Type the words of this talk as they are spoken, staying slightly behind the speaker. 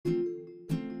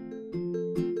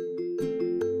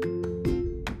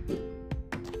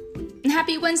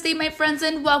happy Wednesday, my friends,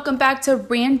 and welcome back to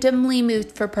Randomly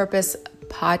Moved for Purpose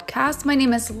podcast. My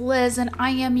name is Liz, and I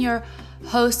am your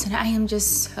host, and I am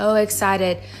just so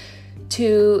excited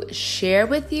to share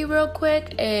with you real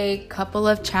quick a couple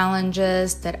of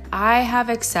challenges that I have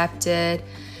accepted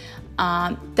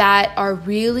that are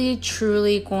really,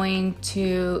 truly going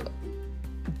to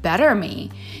better me.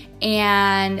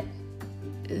 And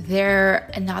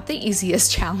they're not the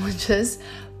easiest challenges,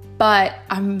 but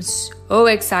I'm so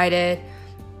excited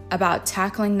about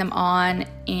tackling them on.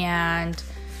 And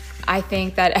I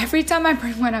think that every time I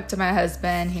bring one up to my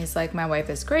husband, he's like, my wife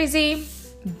is crazy.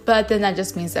 But then that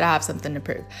just means that I have something to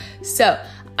prove. So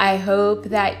I hope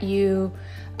that you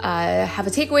have a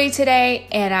takeaway today.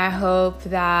 And I hope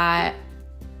that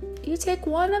you take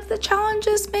one of the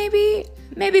challenges, maybe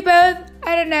both.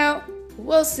 I don't know.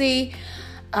 We'll see.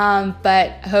 But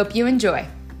I hope you enjoy.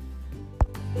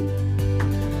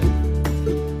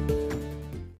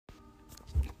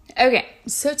 Okay,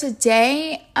 so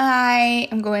today I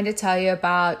am going to tell you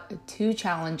about two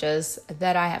challenges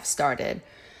that I have started.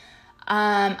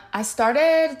 I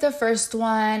started the first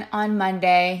one on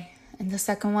Monday, and the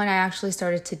second one I actually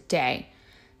started today.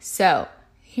 So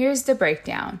here's the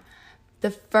breakdown. The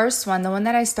first one, the one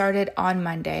that I started on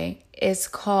Monday, is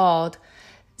called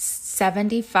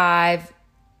 75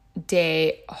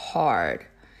 Day Hard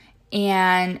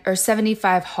or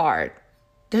 75 Hard.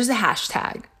 There's a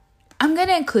hashtag. I'm going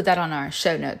to include that on our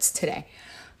show notes today.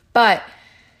 But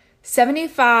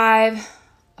 75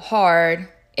 Hard,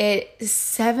 it's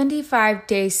 75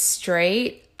 days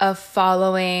straight of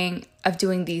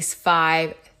doing these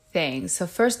 5 things. So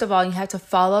first of all, you have to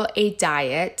follow a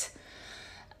diet.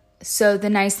 So the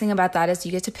nice thing about that is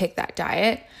you get to pick that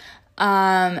diet.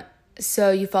 So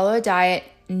you follow a diet,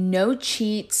 no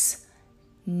cheats,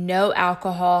 no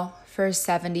alcohol for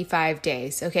 75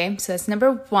 days. Okay, so that's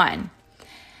number 1.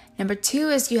 Number 2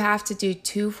 is you have to do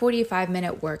 2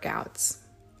 45-minute workouts.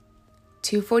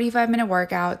 2 45-minute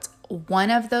workouts. One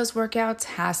of those workouts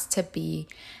has to be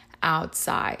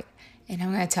outside. And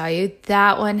I'm going to tell you,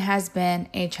 that one has been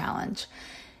a challenge.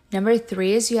 Number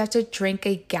 3 is you have to drink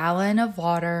a gallon of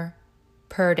water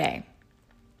per day.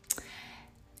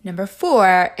 Number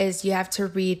 4 is you have to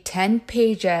read 10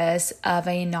 pages of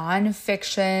a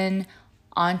nonfiction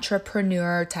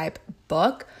entrepreneur type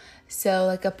book. So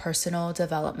like a personal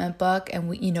development book. And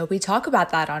we talk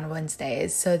about that on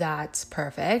Wednesdays. So that's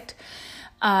perfect.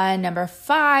 Number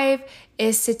 5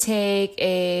 is to take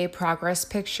a progress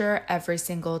picture every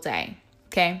single day.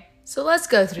 Okay. So let's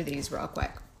go through these real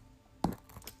quick.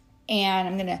 And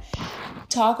I'm going to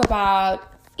talk about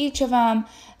each of them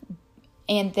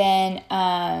and then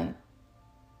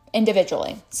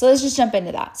individually. So let's just jump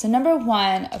into that. So number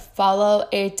 1, follow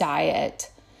a diet.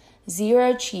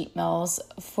 0 cheat meals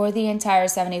for the entire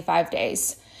 75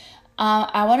 days.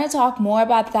 I want to talk more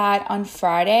about that on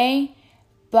Friday,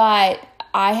 but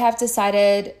I have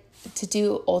decided to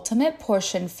do Ultimate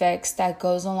Portion Fix that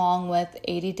goes along with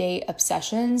 80-day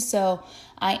obsession. So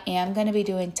I am going to be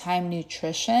doing Time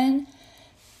Nutrition.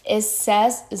 It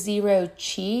says 0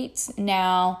 cheats.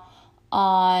 Now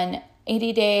on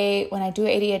 80-day, when I do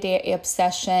 80-day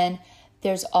obsession,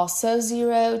 there's also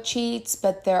 0 cheats,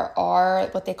 but there are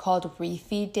what they call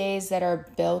refeed days that are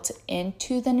built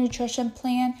into the nutrition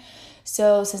plan.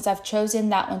 So since I've chosen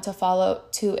that one to follow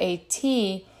to a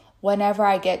T, whenever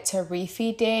I get to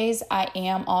refeed days, I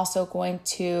am also going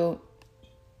to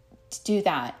do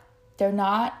that. They're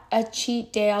not a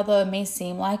cheat day, although it may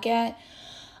seem like it,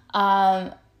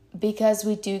 because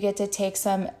we do get to take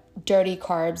some dirty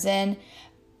carbs in,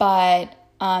 but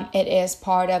it is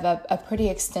part of a pretty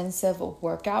extensive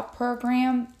workout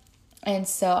program. And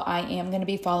so I am going to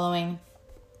be following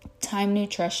Time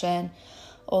Nutrition,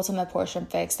 Ultimate Portion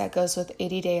Fix that goes with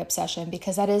 80-day obsession,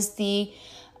 because that is the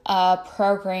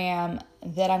program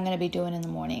that I'm going to be doing in the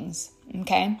mornings.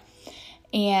 Okay.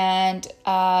 And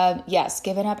yes,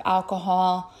 giving up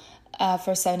alcohol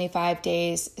for 75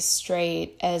 days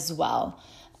straight as well.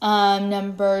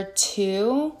 Number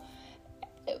 2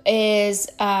 is,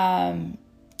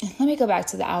 let me go back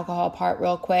to the alcohol part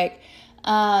real quick.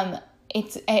 I'm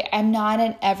not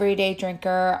an everyday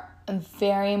drinker. I'm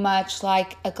very much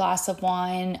like a glass of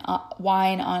wine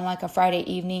on like a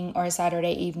Friday evening or a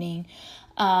Saturday evening.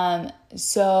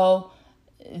 So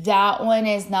that one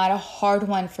is not a hard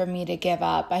one for me to give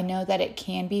up. I know that it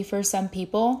can be for some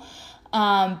people,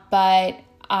 but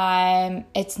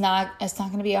it's not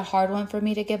going to be a hard one for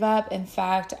me to give up. In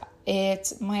fact,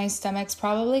 my stomach's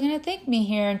probably going to thank me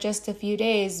here in just a few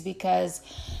days, because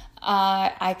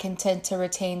I can tend to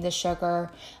retain the sugar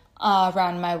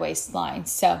around my waistline.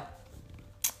 So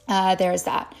there's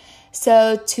that.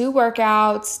 So 2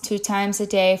 workouts, 2 times a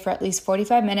day for at least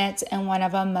 45 minutes, and one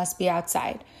of them must be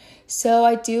outside. So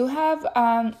I do have,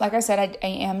 like I said, I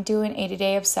am doing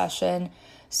 80-day obsession.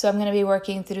 So I'm going to be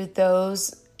working through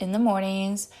those in the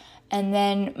mornings. And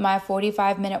then my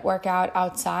 45-minute workout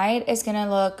outside is going to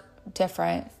look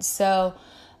different. So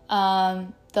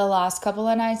the last couple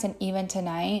of nights and even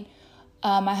tonight,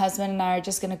 my husband and I are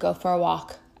just going to go for a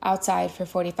walk outside for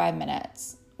 45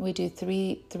 minutes. We do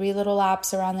three little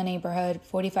laps around the neighborhood,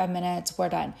 45 minutes, we're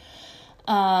done.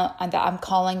 And I'm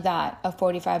calling that a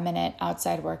 45-minute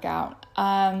outside workout.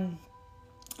 On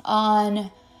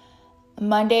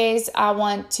Mondays, I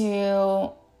want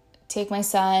to take my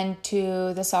son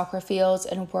to the soccer fields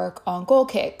and work on goal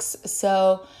kicks.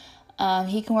 So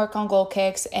he can work on goal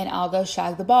kicks, and I'll go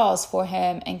shag the balls for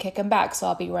him and kick him back. So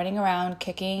I'll be running around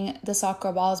kicking the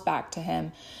soccer balls back to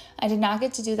him. I did not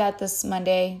get to do that this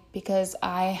Monday because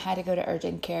I had to go to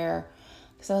urgent care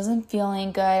because I wasn't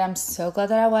feeling good. I'm so glad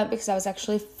that I went because I was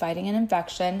actually fighting an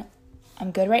infection.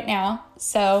 I'm good right now.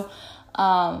 So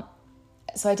I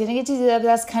didn't get to do that, but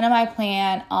that's kind of my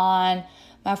plan on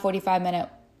my 45-minute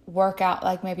workout,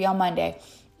 like maybe on Monday.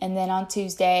 And then on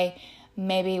Tuesday,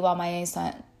 maybe while my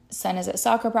son is at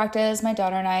soccer practice, my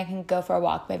daughter and I can go for a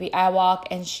walk. Maybe I walk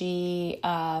and she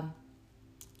rides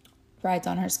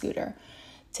on her scooter.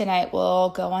 Tonight we'll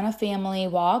go on a family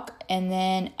walk, and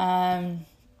then on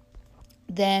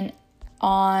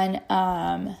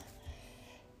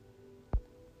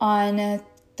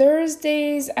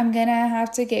Thursdays I'm gonna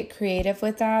have to get creative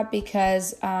with that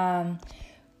because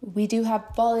we do have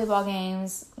volleyball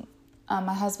games.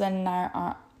 My husband and I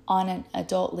are on an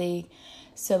adult league,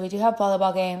 so we do have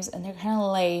volleyball games, and they're kind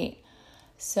of late.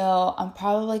 So I'm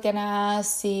probably gonna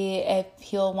see if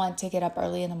he'll want to get up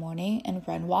early in the morning and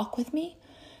run walk with me.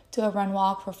 Do a run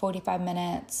walk for 45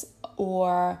 minutes,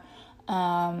 or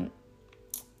I'm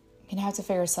gonna have to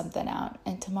figure something out.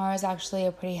 And tomorrow's actually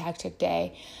a pretty hectic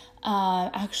day.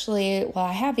 Actually, while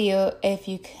I have you, if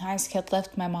you guys could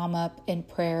lift my mom up in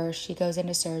prayer. She goes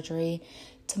into surgery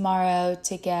tomorrow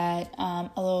to get a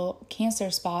little cancer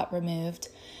spot removed.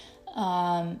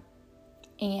 And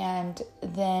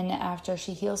then after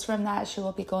she heals from that, she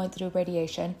will be going through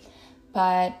radiation.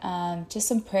 But just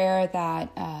some prayer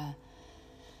that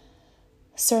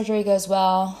surgery goes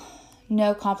well,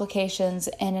 no complications,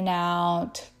 in and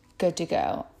out, good to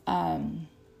go.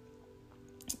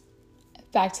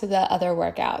 Back to the other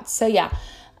workouts. So yeah,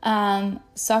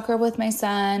 soccer with my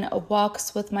son,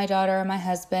 walks with my daughter and my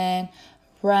husband,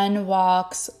 run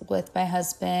walks with my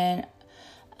husband.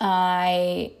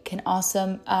 I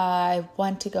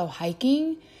want to go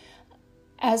hiking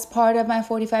as part of my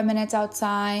 45 minutes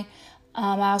outside.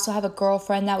 I also have a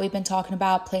girlfriend that we've been talking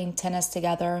about playing tennis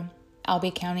together. I'll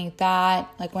be counting that.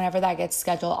 Like whenever that gets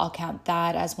scheduled, I'll count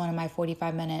that as one of my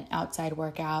 45-minute outside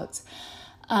workouts.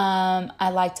 I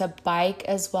like to bike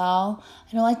as well.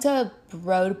 I don't like to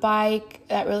road bike.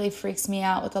 That really freaks me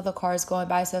out with all the cars going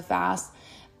by so fast.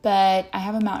 But I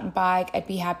have a mountain bike. I'd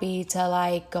be happy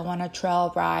to go on a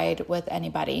trail ride with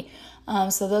anybody.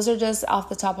 So those are just off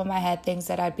the top of my head things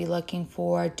that I'd be looking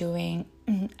for doing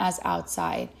as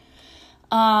outside.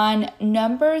 On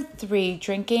number 3,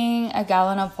 drinking a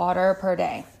gallon of water per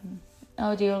day.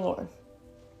 Oh, dear Lord.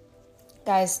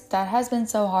 Guys, that has been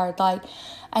so hard.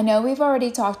 I know we've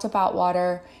already talked about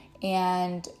water,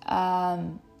 and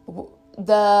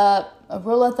the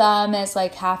rule of thumb is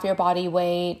half your body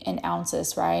weight in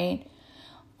ounces, right?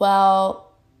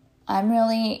 Well, I'm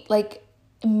really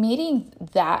meeting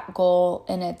that goal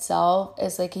in itself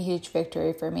is a huge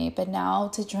victory for me. But now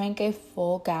to drink a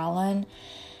full gallon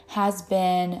has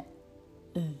been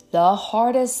the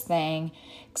hardest thing,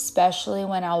 especially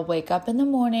when I'll wake up in the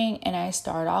morning and I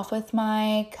start off with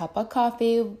my cup of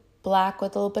coffee, black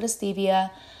with a little bit of stevia,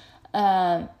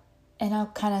 and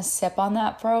I'll kind of sip on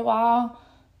that for a while,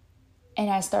 and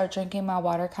I start drinking my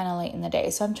water kind of late in the day.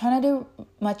 So I'm trying to do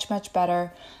much, much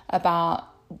better about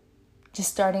just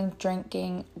starting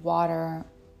drinking water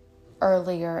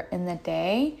earlier in the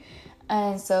day.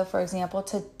 And so, for example,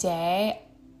 today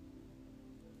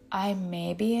I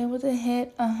may be able to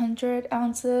hit 100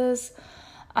 ounces.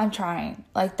 I'm trying.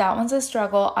 That one's a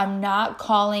struggle. I'm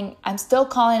still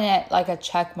calling it a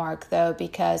check mark though,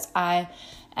 because I'm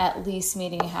at least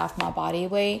meeting half my body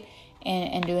weight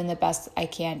and doing the best I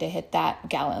can to hit that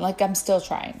gallon. I'm still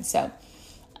trying. So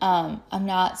I'm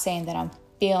not saying that I'm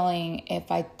failing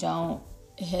if I don't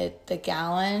hit the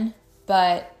gallon,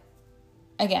 but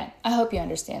again, I hope you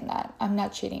understand that. I'm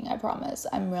not cheating, I promise.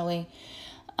 I'm really,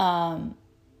 I'm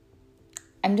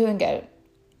doing good.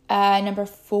 Number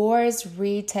 4 is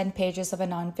read 10 pages of a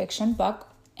nonfiction book.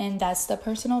 And that's the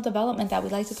personal development that we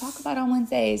like to talk about on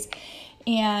Wednesdays.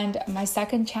 And my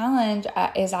second challenge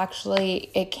is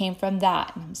actually, it came from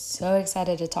that. And I'm so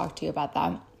excited to talk to you about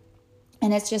that.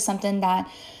 And it's just something that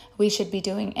we should be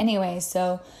doing anyway.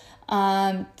 So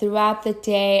throughout the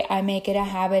day, I make it a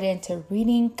habit into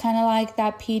reading kind of like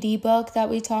that PD book that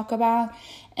we talk about.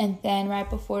 And then right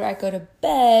before I go to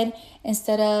bed,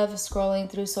 instead of scrolling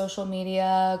through social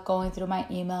media, going through my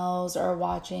emails, or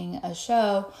watching a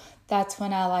show, that's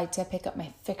when I like to pick up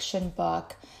my fiction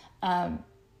book. And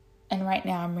right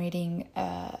now I'm reading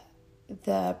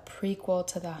the prequel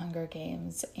to the Hunger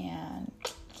Games, and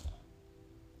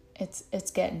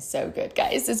it's getting so good,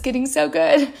 guys. It's getting so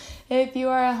good. If you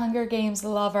are a Hunger Games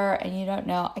lover and you don't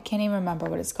know, I can't even remember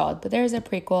what it's called, but there's a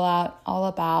prequel out all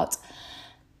about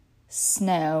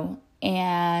Snow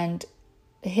and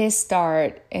his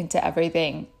start into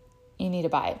everything. You need to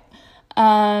buy it.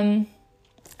 I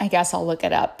guess I'll look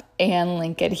it up and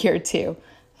link it here too.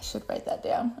 I should write that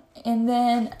down. And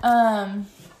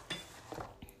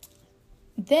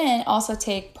then also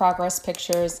take progress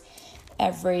pictures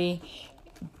every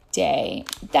day.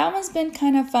 That one's been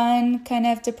kind of fun, kind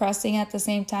of depressing at the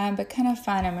same time, but kind of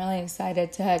fun. I'm really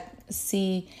excited to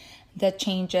see the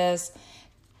changes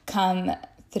come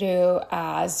through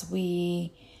as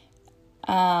we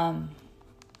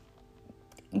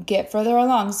get further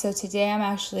along. So today I'm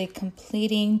actually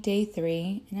completing day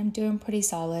 3, and I'm doing pretty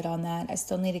solid on that. I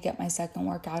still need to get my second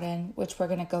workout in, which we're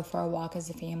going to go for a walk as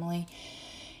a family.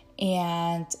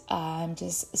 And I'm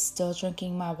just still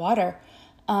drinking my water.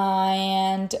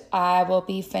 And I will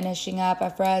be finishing up.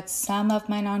 I've read some of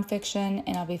my nonfiction,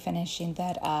 and I'll be finishing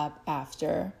that up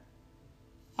after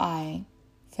I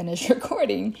finish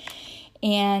recording.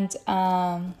 And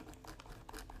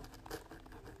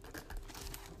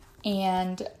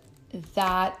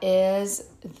that is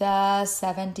the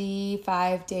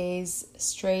 75 days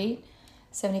straight,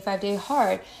 75-day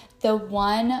hard. The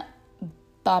one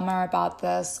bummer about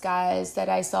this, guys, that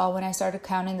I saw when I started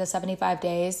counting the 75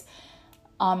 days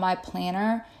on my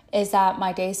planner is that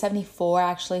my day 74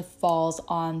 actually falls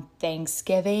on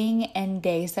Thanksgiving, and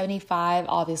day 75,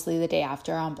 obviously the day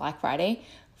after, on Black Friday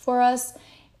for us.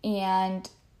 And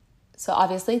so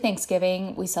obviously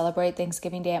Thanksgiving, we celebrate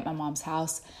Thanksgiving Day at my mom's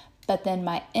house. But then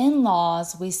my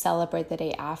in-laws, we celebrate the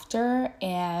day after,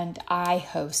 and I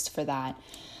host for that.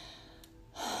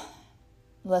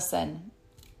 Listen,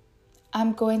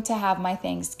 I'm going to have my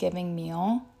Thanksgiving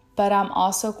meal, but I'm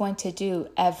also going to do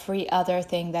every other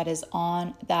thing that is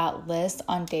on that list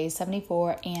on day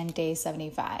 74 and day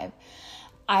 75.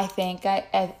 I think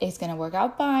it's going to work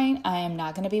out fine. I am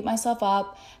not going to beat myself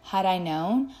up. Had I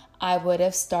known, I would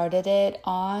have started it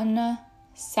on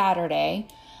Saturday,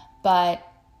 but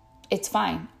it's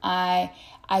fine. I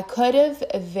could have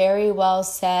very well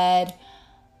said,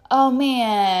 oh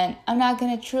man, I'm not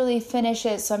going to truly finish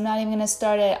it, so I'm not even going to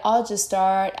start it. I'll just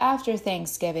start after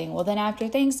Thanksgiving. Well, then after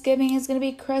Thanksgiving is going to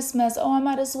be Christmas. Oh, I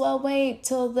might as well wait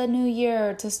till the new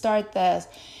year to start this.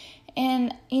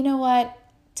 And you know what?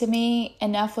 To me,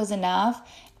 enough was enough.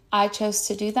 I chose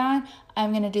to do that.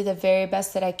 I'm going to do the very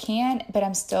best that I can, but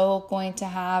I'm still going to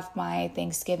have my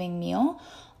Thanksgiving meal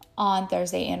on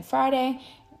Thursday and Friday.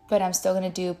 But I'm still going to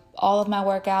do all of my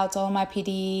workouts, all of my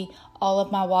PD, all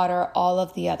of my water, all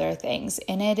of the other things.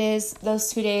 And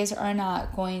those 2 days are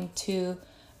not going to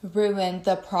ruin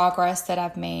the progress that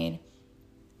I've made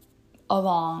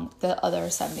along the other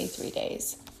 73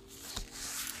 days.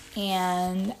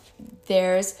 And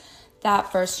there's that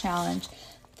first challenge.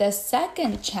 The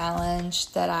second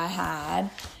challenge that I had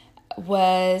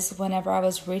was whenever I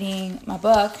was reading my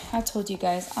book. I told you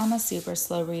guys I'm a super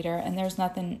slow reader, and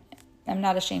I'm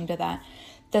not ashamed of that.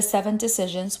 The 7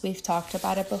 decisions, we've talked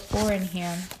about it before in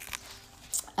here.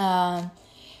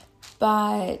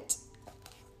 But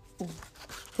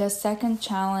the second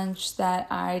challenge that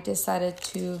I decided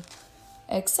to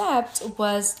accept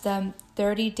was the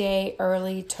 30-day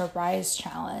early to rise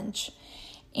challenge.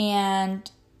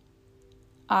 And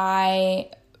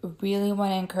I really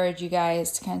want to encourage you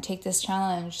guys to kind of take this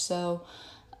challenge. So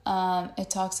it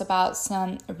talks about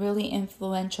some really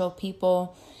influential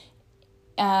people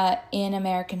in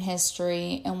American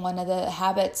history, and one of the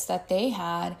habits that they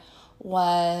had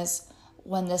was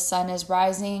when the sun is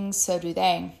rising, so do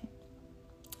they.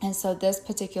 And so this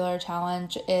particular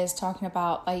challenge is talking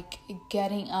about like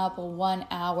getting up 1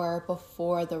 hour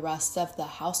before the rest of the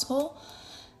household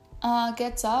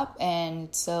gets up.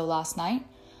 And so last night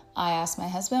I asked my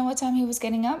husband what time he was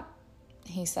getting up.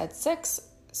 He said 6,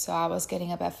 so I was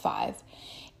getting up at 5.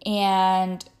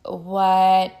 And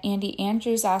what Andy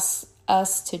Andrews asked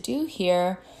us to do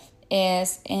here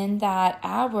is in that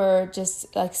hour,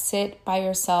 just like sit by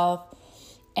yourself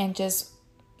and just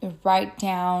write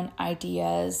down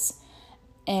ideas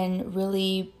and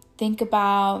really think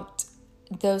about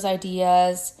those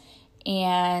ideas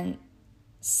and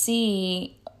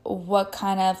see what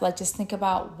kind of, like, just think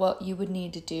about what you would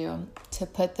need to do to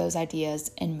put those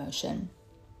ideas in motion.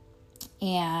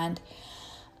 And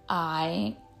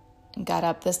I got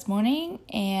up this morning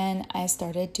and I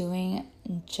started doing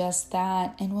just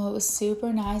that. And what was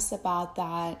super nice about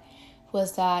that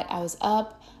was that I was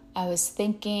up, I was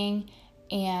thinking,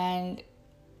 and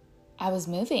I was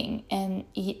moving, and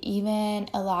it even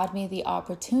allowed me the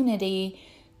opportunity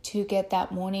to get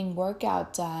that morning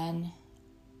workout done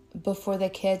before the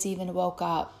kids even woke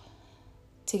up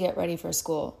to get ready for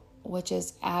school, which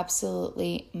is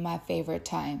absolutely my favorite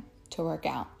time to work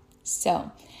out.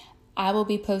 So I will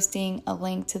be posting a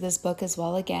link to this book as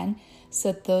well again.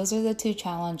 So those are the 2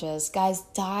 challenges. Guys,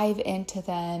 dive into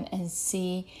them and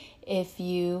see if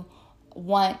you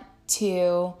want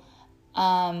to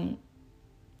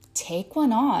take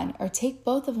one on or take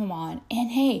both of them on. And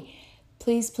hey,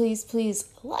 please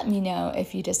let me know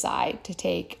if you decide to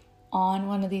take on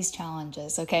one of these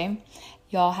challenges, okay?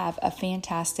 Y'all have a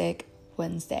fantastic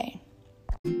Wednesday.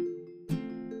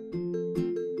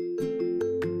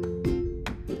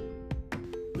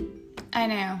 I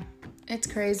know, it's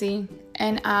crazy.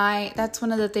 And that's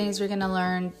one of the things we're going to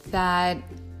learn, that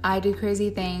I do crazy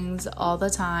things all the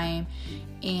time,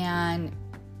 and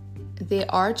they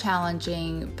are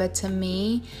challenging, but to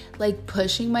me, like,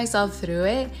 pushing myself through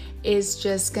it is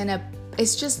just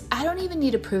I don't even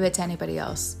need to prove it to anybody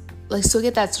else. Like, so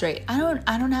get that straight. I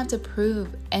don't have to prove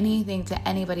anything to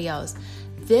anybody else.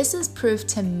 This is proof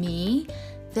to me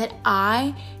that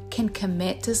I can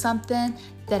commit to something,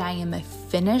 that I am a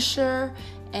finisher,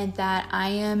 and that I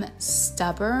am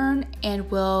stubborn and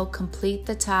will complete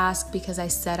the task because I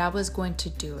said I was going to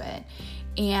do it.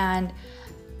 And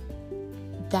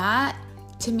that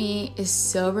to me is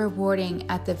so rewarding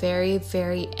at the very,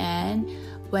 very end,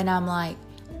 when I'm like,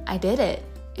 I did it.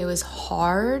 It was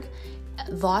hard.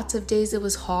 Lots of days it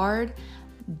was hard,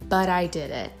 but I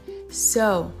did it.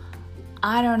 So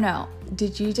I don't know.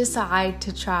 Did you decide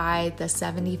to try the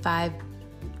 75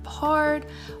 hard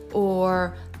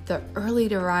or the early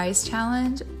to rise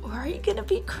challenge? Or are you going to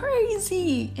be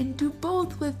crazy and do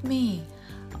both with me?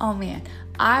 Oh man,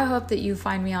 I hope that you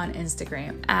find me on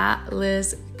Instagram at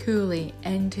Liz Cooley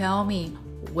and tell me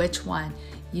which one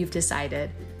you've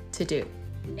decided to do.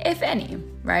 If any,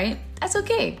 right? That's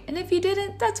okay. And if you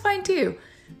didn't, that's fine too.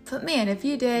 But man, if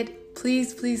you did,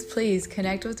 please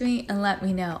connect with me and let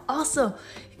me know. Also,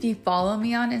 if you follow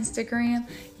me on Instagram,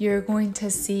 you're going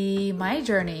to see my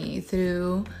journey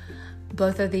through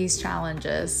both of these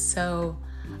challenges. So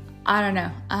I don't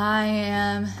know. I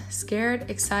am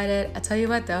scared, excited. I tell you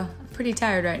what though, I'm pretty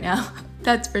tired right now.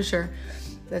 That's for sure.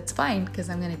 That's fine, because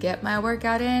I'm going to get my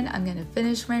workout in. I'm going to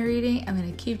finish my reading. I'm going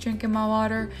to keep drinking my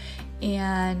water,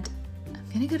 and I'm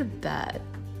going to go to bed.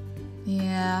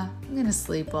 Yeah, I'm going to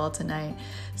sleep well tonight.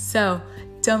 So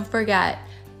don't forget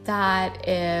that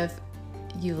if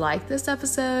you like this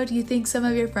episode, you think some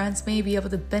of your friends may be able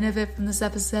to benefit from this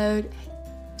episode,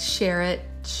 share it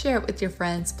with your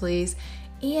friends, please.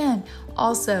 And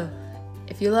also,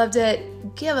 if you loved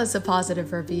it, give us a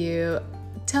positive review.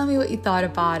 Tell me what you thought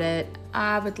about it.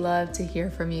 I would love to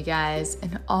hear from you guys.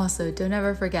 And also, don't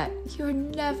ever forget, you're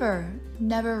never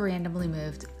randomly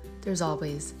moved. There's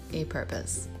always a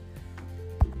purpose.